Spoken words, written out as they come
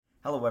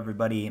Hello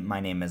everybody, my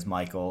name is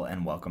Michael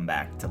and welcome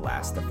back to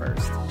Last to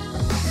First.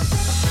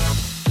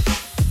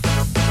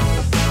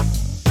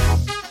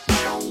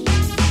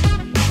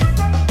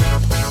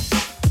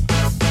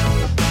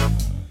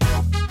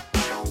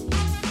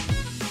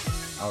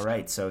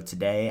 Alright, so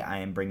today I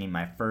am bringing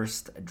my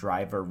first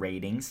driver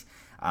ratings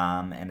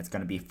and it's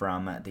going to be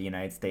from the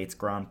United States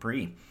Grand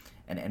Prix.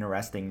 An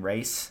interesting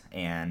race,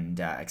 and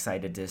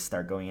excited to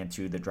start going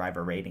into the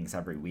driver ratings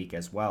every week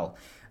as well.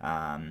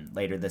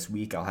 Later this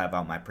week, I'll have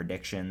out my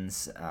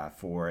predictions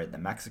for the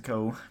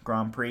Mexico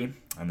Grand Prix,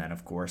 and then,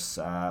 of course,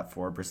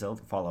 for Brazil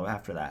to follow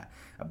after that.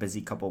 A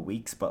busy couple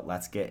weeks, but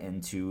let's get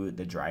into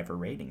the driver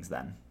ratings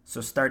then. So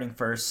starting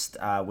first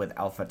with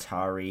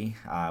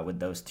AlphaTauri, with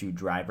those two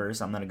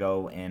drivers, I'm going to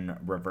go in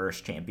reverse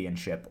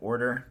championship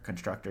order,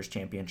 Constructors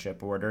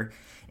Championship order,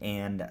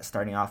 and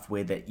starting off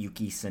with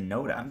Yuki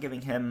Tsunoda. I'm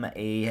giving him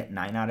a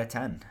 9 out of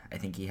 10. I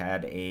think he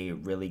had a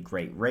really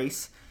great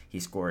race. He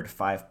scored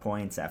 5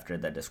 points after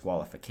the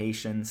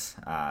disqualifications,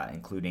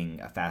 including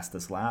a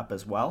fastest lap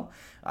as well.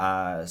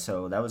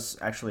 So that was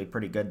actually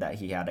pretty good that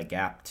he had a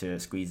gap to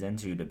squeeze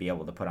into to be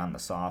able to put on the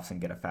softs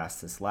and get a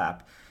fastest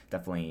lap.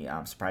 Definitely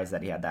surprised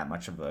that he had that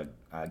much of a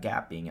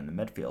gap being in the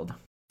midfield.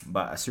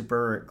 But a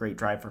super great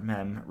drive from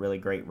him, really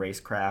great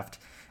racecraft.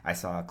 I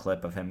saw a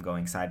clip of him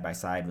going side by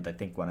side with, I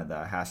think, one of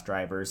the Haas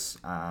drivers,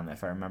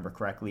 if I remember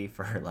correctly,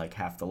 for like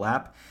half the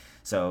lap.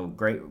 So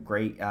great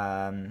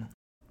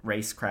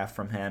racecraft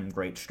from him,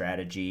 great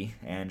strategy,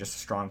 and just a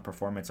strong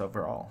performance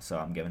overall. So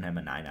I'm giving him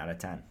a 9 out of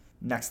 10.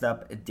 Next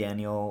up,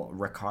 Daniel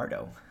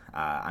Ricciardo.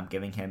 I'm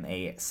giving him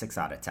a 6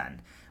 out of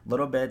 10. A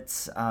little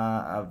bit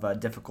of a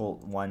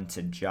difficult one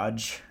to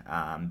judge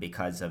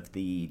because of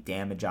the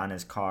damage on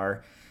his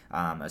car.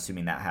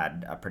 Assuming that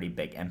had a pretty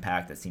big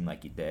impact. It seemed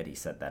like he did. He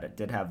said that it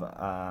did have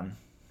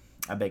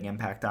a big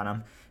impact on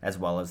him, as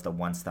well as the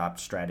one-stop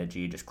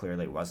strategy just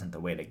clearly wasn't the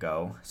way to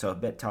go. So a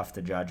bit tough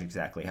to judge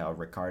exactly how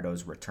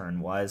Ricciardo's return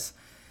was.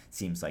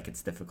 Seems like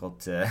it's difficult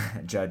to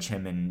judge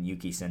him and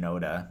Yuki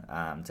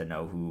Tsunoda to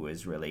know who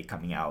is really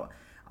coming out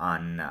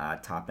on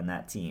top in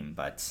that team.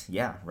 But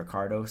yeah,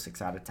 Ricciardo,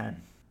 6 out of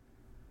 10.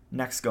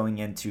 Next, going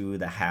into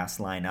the Haas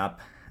lineup,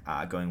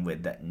 going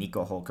with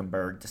Nico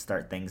Hülkenberg to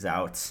start things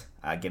out,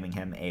 giving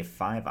him a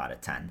 5 out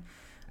of 10.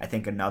 I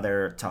think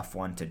another tough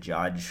one to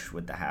judge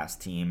with the Haas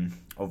team.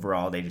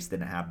 Overall, they just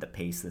didn't have the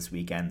pace this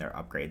weekend. Their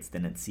upgrades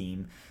didn't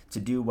seem to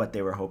do what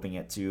they were hoping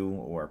it to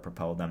or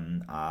propel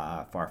them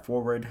far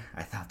forward.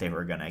 I thought they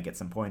were going to get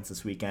some points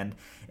this weekend,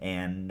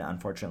 and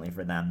unfortunately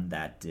for them,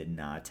 that did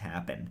not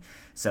happen.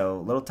 So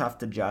a little tough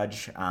to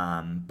judge,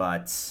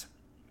 but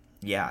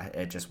yeah,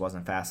 it just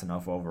wasn't fast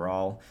enough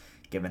overall.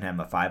 Giving him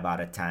a 5 out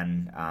of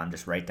 10,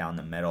 just right down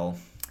the middle.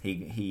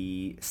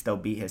 He still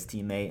beat his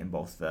teammate in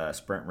both the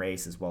sprint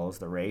race as well as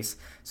the race,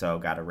 so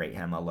got to rate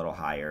him a little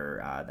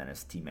higher than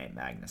his teammate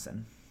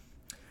Magnussen.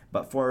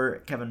 But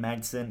for Kevin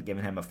Magnussen,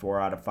 giving him a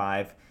 4 out of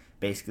 5,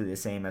 basically the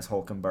same as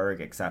Hülkenberg,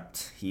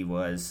 except he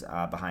was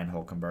behind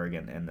Hülkenberg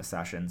in the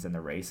sessions and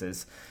the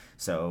races.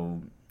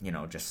 So,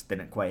 just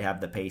didn't quite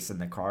have the pace in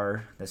the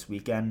car this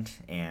weekend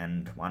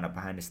and wound up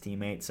behind his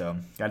teammate. So,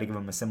 got to give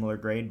him a similar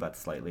grade, but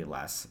slightly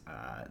less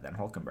than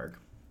Hülkenberg.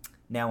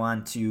 Now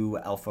on to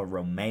Alfa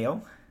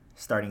Romeo,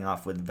 starting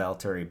off with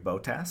Valtteri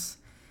Bottas,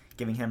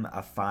 giving him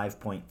a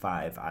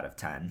 5.5 out of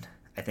 10.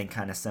 I think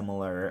kind of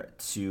similar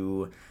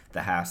to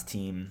the Haas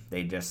team.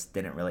 They just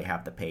didn't really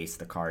have the pace.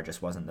 The car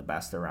just wasn't the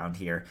best around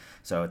here,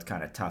 so it's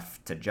kind of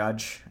tough to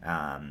judge.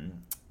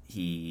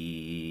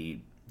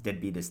 He did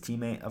beat his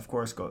teammate, of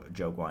course,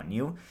 Zhou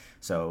Guanyu,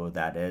 so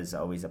that is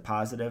always a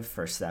positive.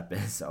 First step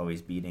is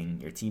always beating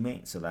your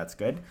teammate, so that's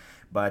good.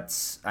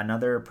 But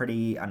another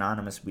pretty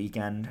anonymous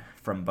weekend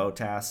from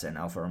Bottas and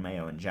Alfa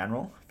Romeo in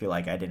general. I feel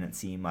like I didn't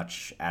see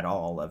much at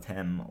all of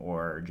him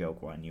or Zhou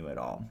Guanyu at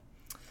all.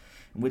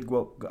 With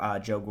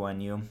Zhou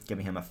Guanyu,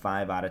 giving him a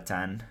 5 out of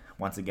 10.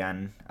 Once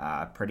again,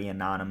 pretty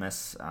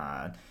anonymous,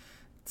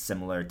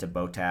 similar to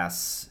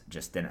Bottas,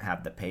 just didn't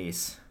have the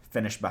pace.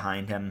 Finished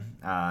behind him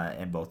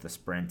in both the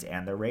sprint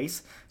and the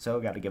race, so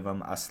got to give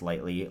him a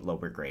slightly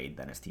lower grade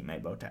than his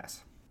teammate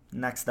Bottas.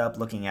 Next up,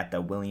 looking at the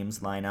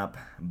Williams lineup,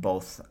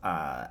 both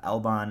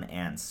Albon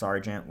and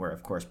Sargent were,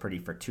 of course, pretty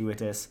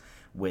fortuitous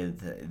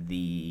with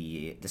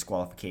the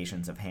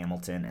disqualifications of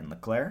Hamilton and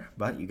Leclerc,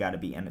 but you got to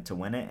be in it to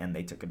win it, and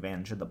they took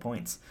advantage of the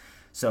points.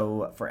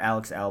 So for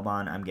Alex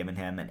Albon, I'm giving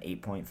him an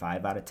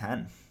 8.5 out of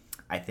 10.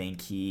 I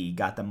think he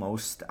got the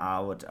most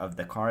out of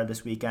the car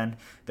this weekend.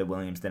 The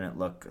Williams didn't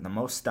look the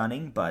most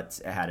stunning,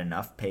 but it had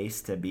enough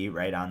pace to be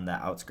right on the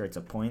outskirts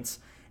of points.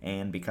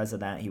 And because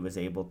of that, he was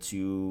able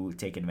to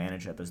take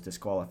advantage of those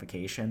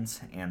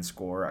disqualifications and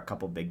score a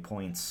couple big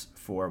points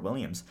for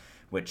Williams,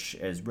 which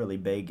is really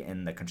big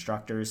in the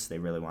constructors. They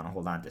really want to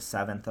hold on to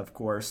 7th, of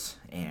course,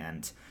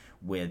 and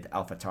with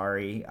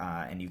AlphaTauri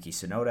and Yuki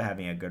Tsunoda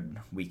having a good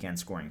weekend,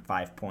 scoring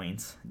 5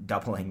 points,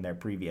 doubling their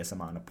previous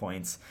amount of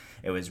points.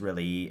 It was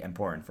really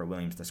important for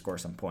Williams to score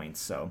some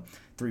points. So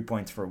 3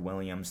 points for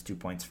Williams, 2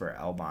 points for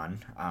Albon,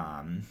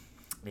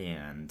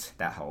 and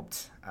that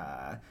helped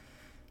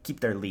keep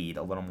their lead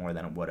a little more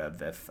than it would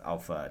have if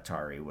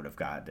AlphaTauri would have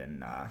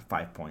gotten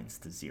 5 points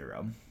to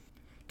 0.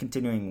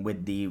 Continuing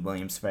with the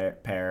Williams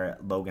pair,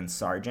 Logan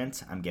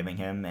Sargent, I'm giving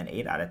him an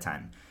 8 out of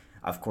 10.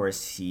 Of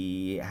course,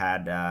 he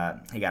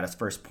got his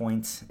first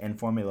points in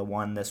Formula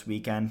One this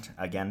weekend.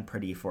 Again,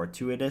 pretty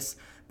fortuitous,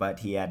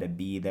 but he had to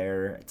be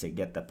there to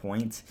get the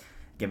point.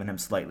 Giving him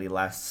slightly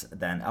less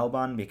than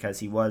Albon because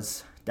he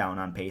was down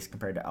on pace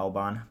compared to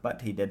Albon,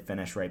 but he did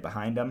finish right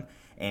behind him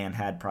and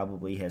had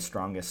probably his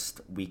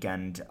strongest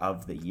weekend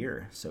of the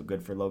year. So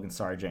good for Logan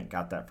Sargent,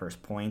 got that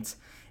first point,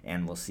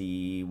 and we'll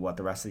see what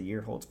the rest of the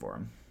year holds for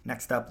him.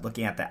 Next up,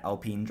 looking at the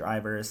Alpine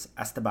drivers,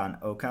 Esteban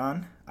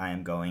Ocon, I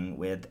am going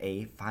with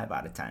a 5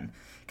 out of 10.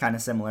 Kind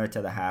of similar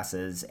to the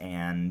Haas's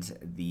and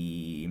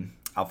the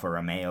Alfa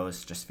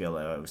Romeos, just feel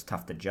it was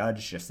tough to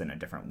judge, just in a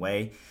different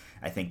way.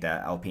 I think the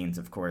Alpines,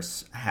 of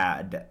course,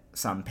 had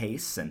some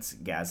pace since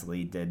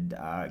Gasly did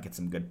get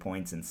some good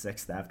points in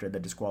 6th after the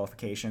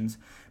disqualifications,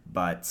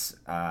 but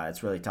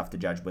it's really tough to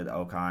judge with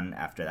Ocon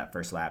after that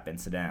first lap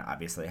incident.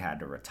 Obviously had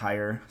to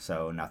retire,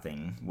 so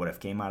nothing would have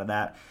came out of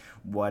that.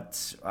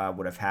 What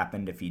would have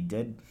happened if he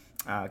did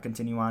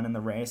continue on in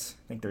the race?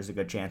 I think there's a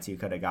good chance he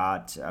could have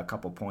got a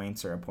couple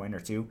points or a point or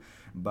two,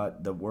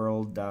 but the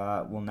world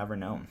will never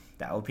know.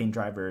 The Alpine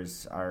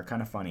drivers are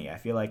kind of funny. I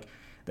feel like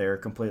they're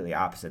completely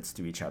opposites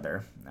to each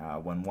other.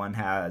 When one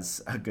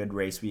has a good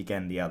race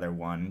weekend, the other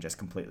one just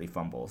completely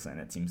fumbles, and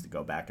it seems to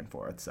go back and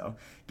forth. So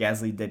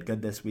Gasly did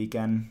good this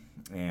weekend,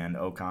 and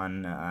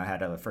Ocon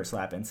had a first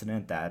lap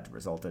incident that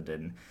resulted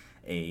in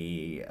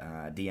a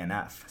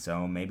DNF.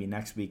 So maybe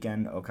next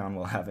weekend Ocon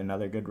will have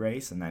another good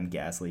race, and then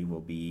Gasly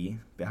will be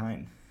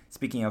behind.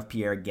 Speaking of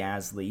Pierre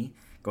Gasly,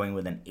 going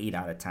with an 8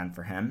 out of 10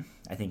 for him.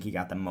 I think he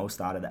got the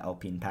most out of the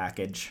Alpine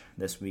package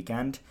this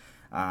weekend.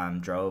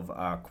 Drove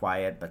a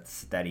quiet but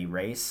steady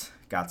race,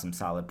 got some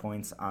solid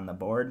points on the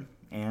board,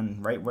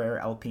 and right where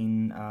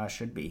Alpine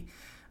should be.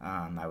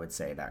 I would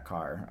say that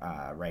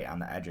car right on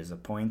the edges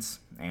of points,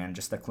 and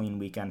just a clean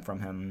weekend from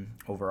him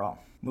overall.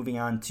 Moving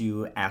on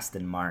to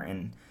Aston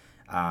Martin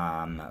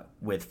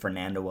with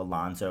Fernando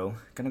Alonso.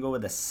 Going to go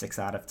with a 6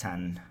 out of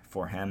 10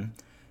 for him.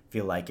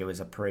 Feel like it was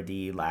a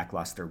pretty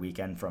lackluster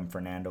weekend from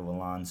Fernando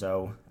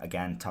Alonso.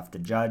 Again, tough to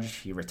judge.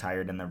 He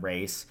retired in the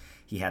race.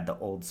 He had the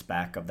old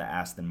spec of the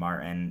Aston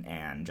Martin,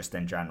 and just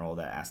in general,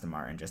 the Aston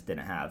Martin just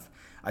didn't have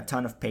a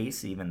ton of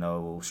pace, even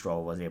though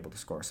Stroll was able to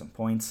score some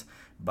points.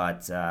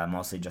 But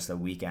mostly just a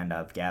weekend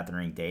of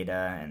gathering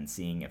data and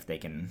seeing if they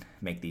can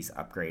make these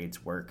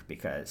upgrades work,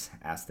 because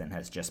Aston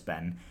has just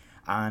been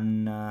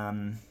on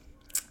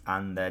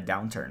the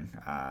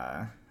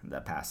downturn the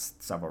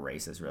past several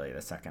races, really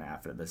the second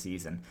half of the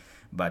season.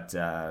 But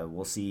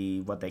we'll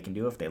see what they can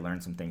do if they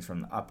learn some things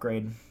from the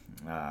upgrade.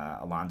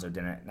 Alonso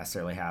didn't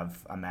necessarily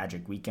have a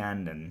magic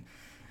weekend, and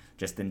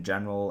just in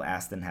general,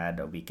 Aston had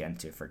a weekend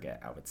to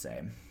forget, I would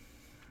say.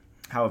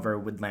 However,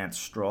 with Lance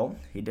Stroll,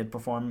 he did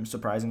perform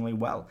surprisingly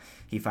well.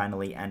 He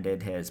finally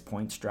ended his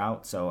points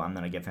drought, so I'm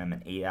going to give him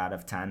an 8 out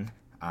of 10.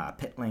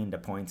 Pit lane to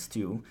points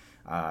too,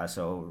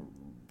 so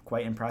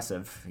quite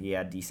impressive. He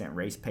had decent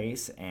race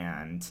pace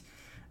and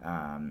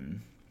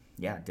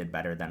did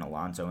better than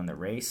Alonso in the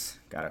race.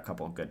 Got a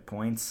couple of good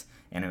points,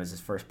 and it was his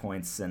first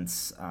points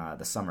since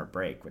the summer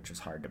break, which is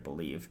hard to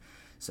believe.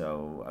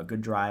 So a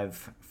good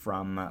drive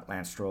from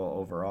Lance Stroll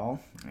overall,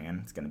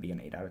 and it's going to be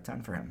an 8 out of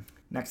 10 for him.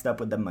 Next up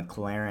with the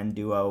McLaren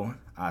duo,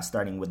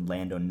 starting with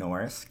Lando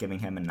Norris, giving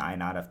him a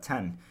 9 out of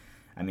 10.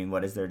 I mean,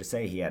 what is there to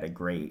say? He had a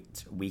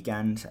great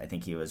weekend. I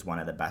think he was one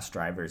of the best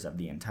drivers of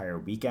the entire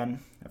weekend.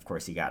 Of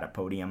course, he got a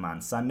podium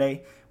on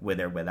Sunday. With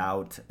or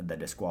without the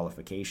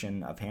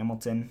disqualification of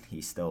Hamilton,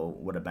 he still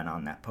would have been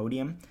on that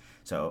podium.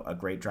 So a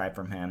great drive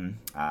from him.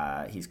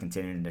 He's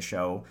continuing to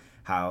show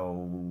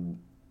how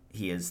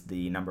he is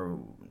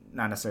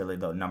not necessarily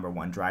the number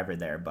one driver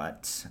there,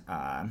 but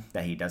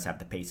that he does have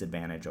the pace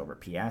advantage over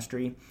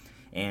Piastri,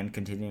 and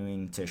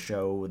continuing to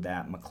show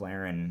that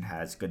McLaren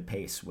has good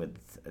pace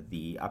with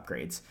the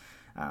upgrades.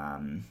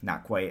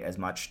 Not quite as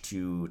much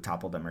to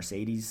topple the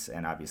Mercedes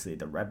and obviously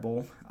the Red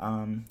Bull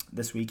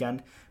this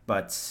weekend,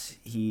 but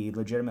he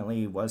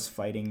legitimately was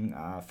fighting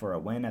for a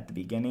win at the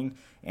beginning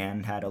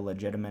and had a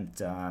legitimate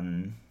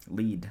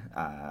lead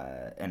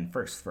in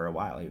first for a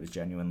while. He was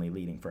genuinely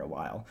leading for a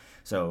while.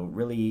 So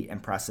really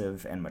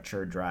impressive and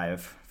mature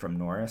drive from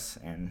Norris,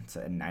 and it's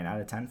a 9 out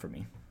of 10 for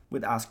me.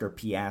 With Oscar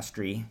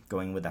Piastri,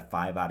 going with a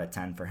 5 out of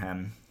 10 for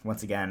him.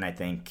 Once again, I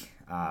think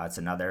it's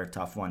another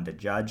tough one to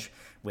judge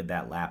with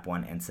that lap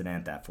 1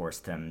 incident that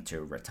forced him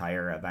to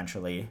retire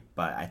eventually.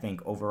 But I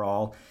think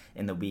overall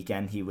in the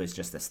weekend, he was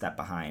just a step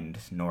behind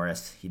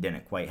Norris. He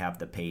didn't quite have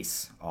the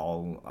pace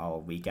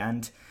all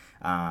weekend.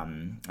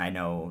 I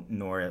know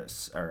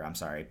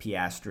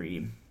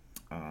Piastri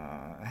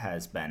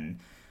has been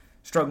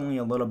struggling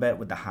a little bit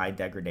with the high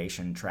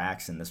degradation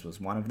tracks, and this was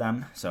one of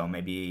them. So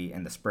maybe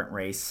in the sprint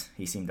race,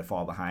 he seemed to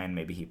fall behind.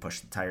 Maybe he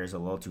pushed the tires a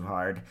little too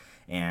hard,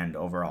 and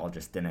overall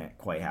just didn't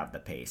quite have the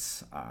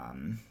pace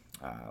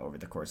over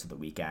the course of the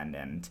weekend,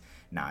 and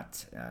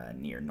not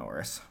near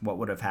Norris. What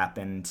would have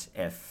happened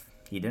if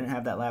he didn't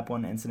have that lap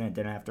 1 incident,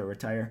 didn't have to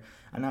retire,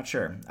 I'm not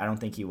sure. I don't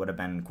think he would have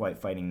been quite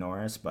fighting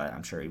Norris, but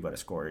I'm sure he would have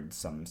scored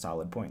some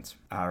solid points.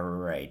 All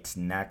right,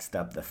 next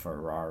up, the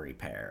Ferrari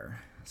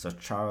pair. So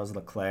Charles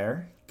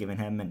Leclerc, giving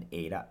him an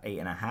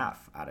 8.5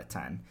 out of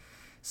 10.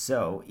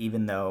 So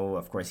even though,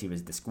 of course, he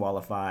was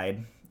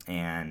disqualified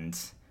and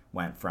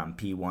went from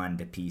P1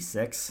 to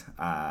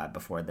P6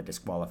 before the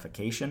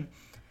disqualification,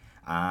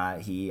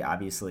 he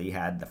obviously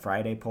had the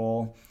Friday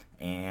pole,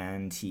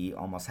 and he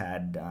almost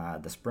had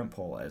the sprint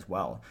pole as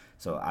well.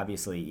 So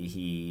obviously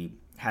he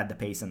had the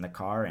pace in the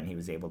car, and he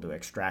was able to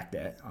extract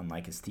it,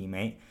 unlike his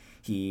teammate.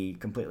 He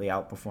completely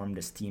outperformed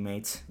his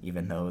teammates,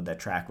 even though the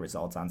track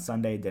results on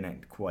Sunday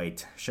didn't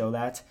quite show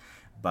that.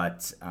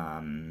 But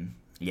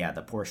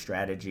the poor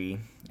strategy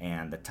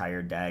and the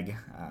tire deg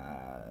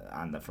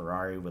on the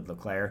Ferrari with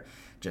Leclerc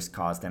just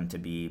caused him to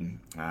be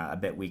a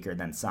bit weaker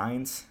than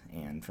Sainz,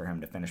 and for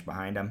him to finish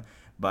behind him.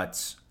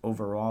 But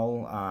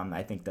overall,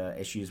 I think the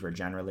issues were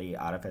generally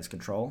out of his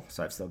control,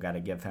 so I've still got to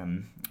give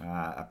him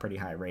a pretty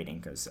high rating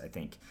because I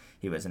think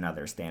he was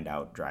another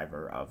standout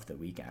driver of the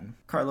weekend.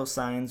 Carlos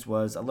Sainz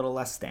was a little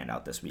less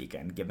standout this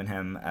weekend, giving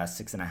him a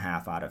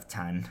 6.5 out of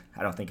 10.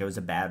 I don't think it was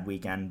a bad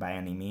weekend by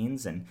any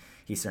means, and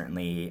he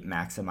certainly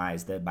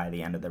maximized it by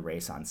the end of the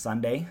race on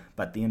Sunday,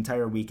 but the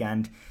entire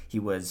weekend he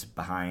was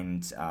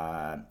behind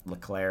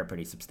Leclerc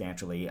pretty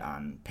substantially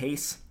on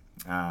pace.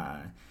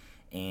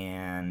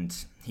 And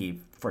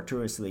he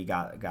fortuitously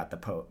got the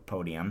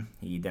podium.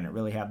 He didn't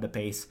really have the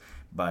pace,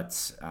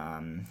 but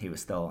he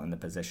was still in the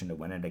position to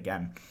win it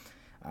again,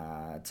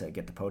 to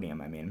get the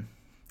podium. I mean,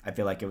 I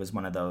feel like it was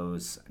one of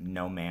those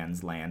no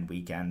man's land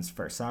weekends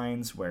for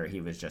Sainz, where he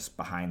was just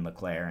behind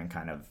Leclerc and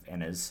kind of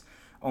in his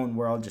own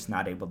world, just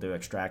not able to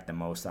extract the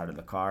most out of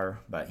the car.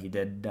 But he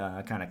did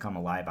kind of come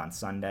alive on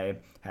Sunday,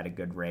 had a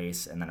good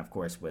race, and then of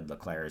course with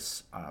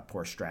Leclerc's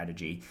poor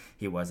strategy,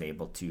 he was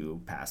able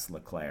to pass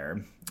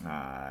Leclerc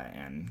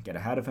and get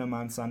ahead of him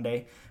on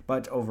Sunday.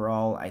 But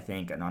overall, I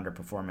think an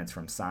underperformance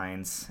from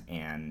Sainz,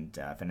 and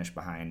finish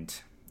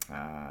behind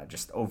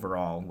just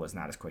overall was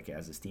not as quick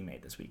as his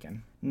teammate this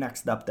weekend.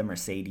 Next up, the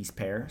Mercedes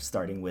pair,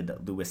 starting with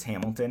Lewis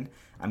Hamilton.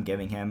 I'm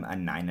giving him a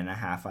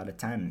 9.5 out of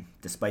 10.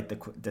 Despite the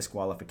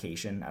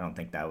disqualification, I don't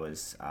think that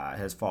was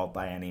his fault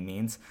by any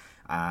means.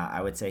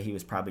 I would say he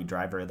was probably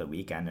driver of the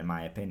weekend, in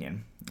my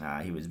opinion.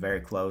 He was very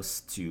close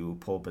to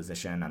pole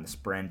position on the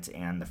sprint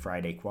and the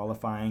Friday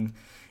qualifying,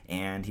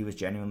 and he was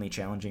genuinely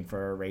challenging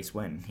for a race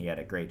win. He had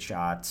a great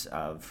shot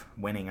of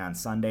winning on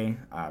Sunday,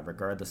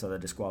 regardless of the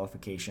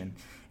disqualification,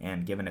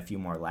 and given a few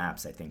more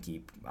laps, I think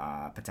he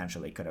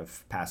potentially could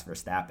have passed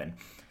Verstappen.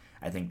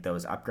 I think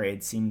those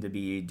upgrades seem to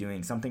be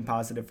doing something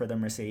positive for the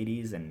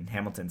Mercedes, and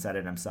Hamilton said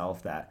it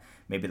himself that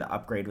maybe the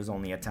upgrade was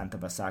only a tenth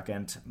of a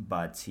second,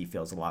 but he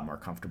feels a lot more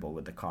comfortable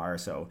with the car,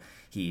 so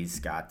he's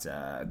got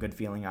a good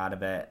feeling out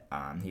of it.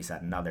 He's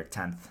had another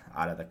tenth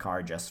out of the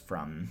car just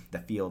from the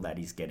feel that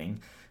he's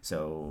getting,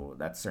 so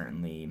that's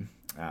certainly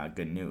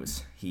good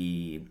news.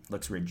 He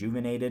looks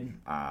rejuvenated,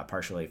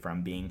 partially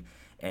from being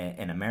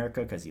in America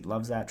because he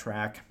loves that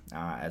track,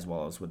 as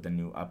well as with the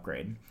new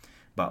upgrade.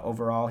 But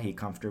overall, he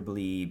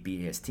comfortably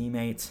beat his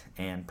teammate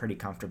and pretty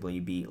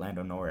comfortably beat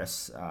Lando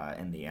Norris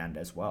in the end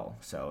as well.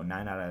 So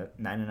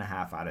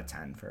 9.5 out of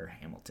 10 for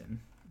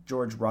Hamilton.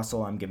 George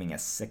Russell, I'm giving a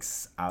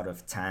 6 out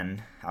of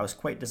 10. I was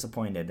quite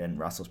disappointed in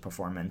Russell's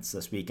performance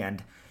this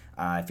weekend.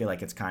 I feel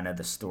like it's kind of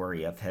the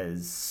story of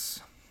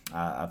his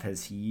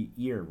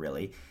year,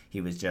 really. He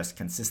was just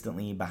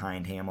consistently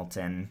behind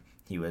Hamilton.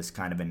 He was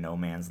kind of in no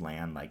man's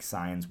land like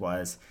Sainz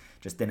was.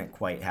 Just didn't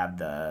quite have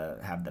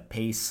the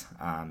pace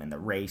in the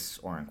race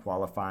or in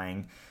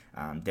qualifying.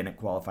 Didn't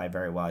qualify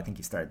very well. I think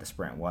he started the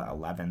sprint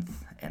 11th,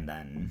 and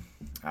then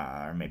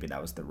or maybe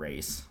that was the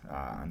race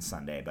on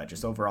Sunday. But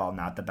just overall,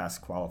 not the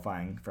best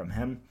qualifying from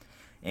him.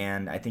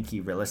 And I think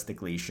he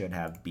realistically should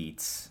have beat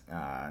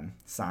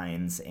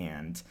Sainz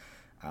and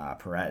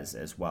Perez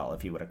as well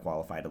if he would have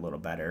qualified a little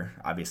better.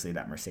 Obviously,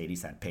 that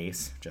Mercedes had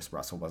pace, just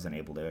Russell wasn't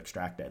able to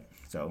extract it.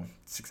 So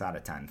 6 out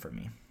of 10 for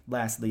me.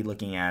 Lastly,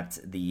 looking at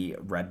the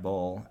Red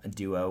Bull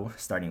duo,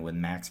 starting with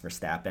Max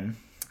Verstappen,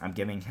 I'm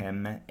giving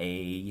him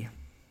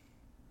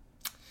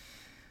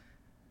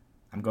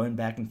I'm going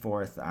back and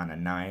forth on a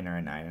 9 or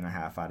a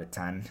 9.5 out of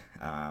 10.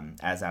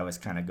 As I was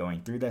kind of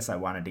going through this, I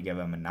wanted to give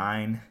him a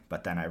 9,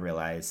 but then I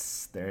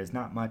realized there's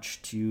not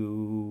much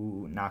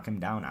to knock him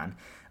down on.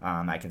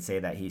 I can say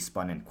that he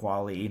spun in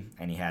quali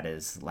and he had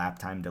his lap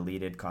time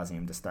deleted, causing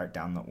him to start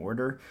down the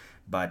order,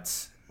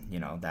 but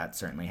that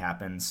certainly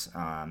happens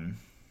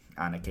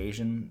on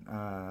occasion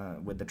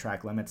with the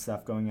track limit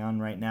stuff going on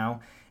right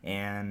now.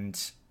 And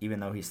even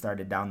though he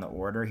started down the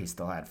order, he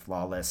still had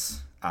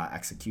flawless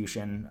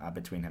execution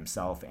between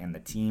himself and the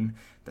team.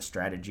 The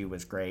strategy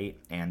was great,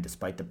 and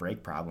despite the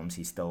brake problems,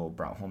 he still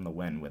brought home the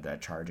win with a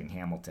charging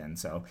Hamilton.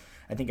 So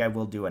I think I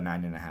will do a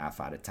 9.5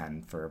 out of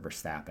 10 for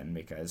Verstappen,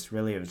 because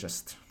really it was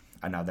just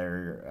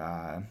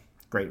another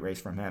great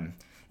race from him.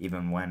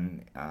 Even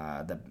when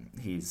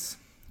he's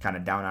kind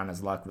of down on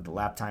his luck with the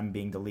lap time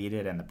being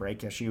deleted and the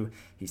brake issue,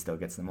 he still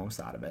gets the most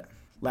out of it.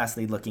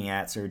 Lastly, looking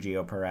at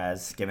Sergio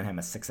Perez, giving him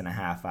a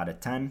 6.5 out of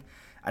 10.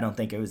 I don't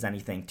think it was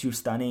anything too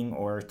stunning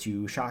or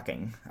too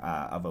shocking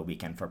of a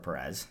weekend for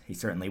Perez. He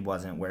certainly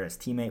wasn't where his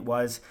teammate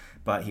was,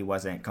 but he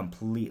wasn't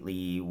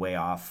completely way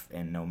off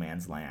in no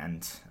man's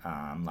land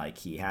like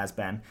he has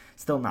been.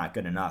 Still not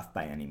good enough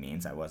by any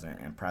means. I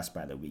wasn't impressed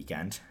by the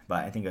weekend,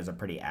 but I think it was a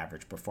pretty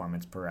average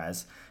performance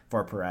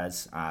for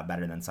Perez,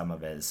 better than some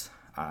of his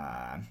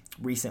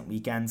recent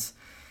weekends.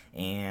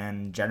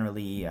 And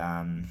generally,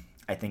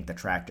 I think the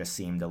track just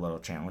seemed a little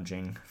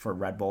challenging for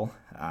Red Bull.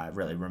 It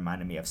really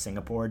reminded me of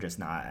Singapore, just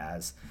not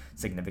as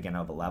significant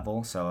of a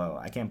level. So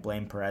I can't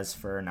blame Perez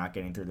for not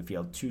getting through the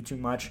field too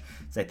much,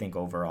 because I think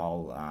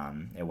overall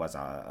it was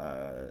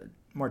a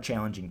more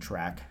challenging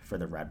track for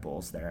the Red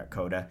Bulls there at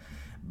COTA.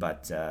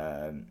 But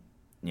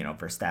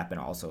Verstappen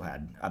also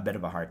had a bit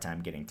of a hard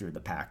time getting through the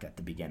pack at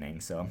the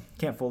beginning. So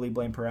can't fully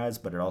blame Perez,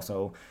 but it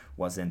also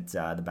wasn't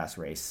the best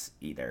race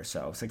either.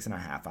 So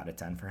 6.5 out of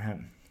 10 for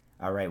him.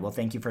 All right, well,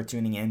 thank you for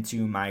tuning in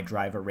to my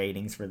driver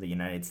ratings for the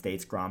United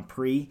States Grand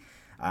Prix.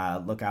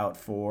 Look out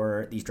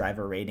for these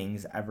driver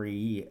ratings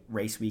every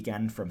race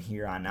weekend from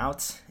here on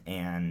out,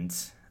 and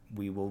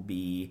we will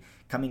be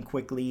coming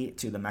quickly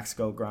to the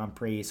Mexico Grand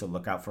Prix, so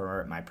look out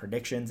for my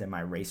predictions and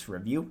my race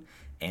review,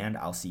 and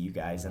I'll see you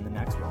guys in the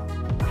next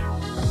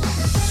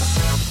one.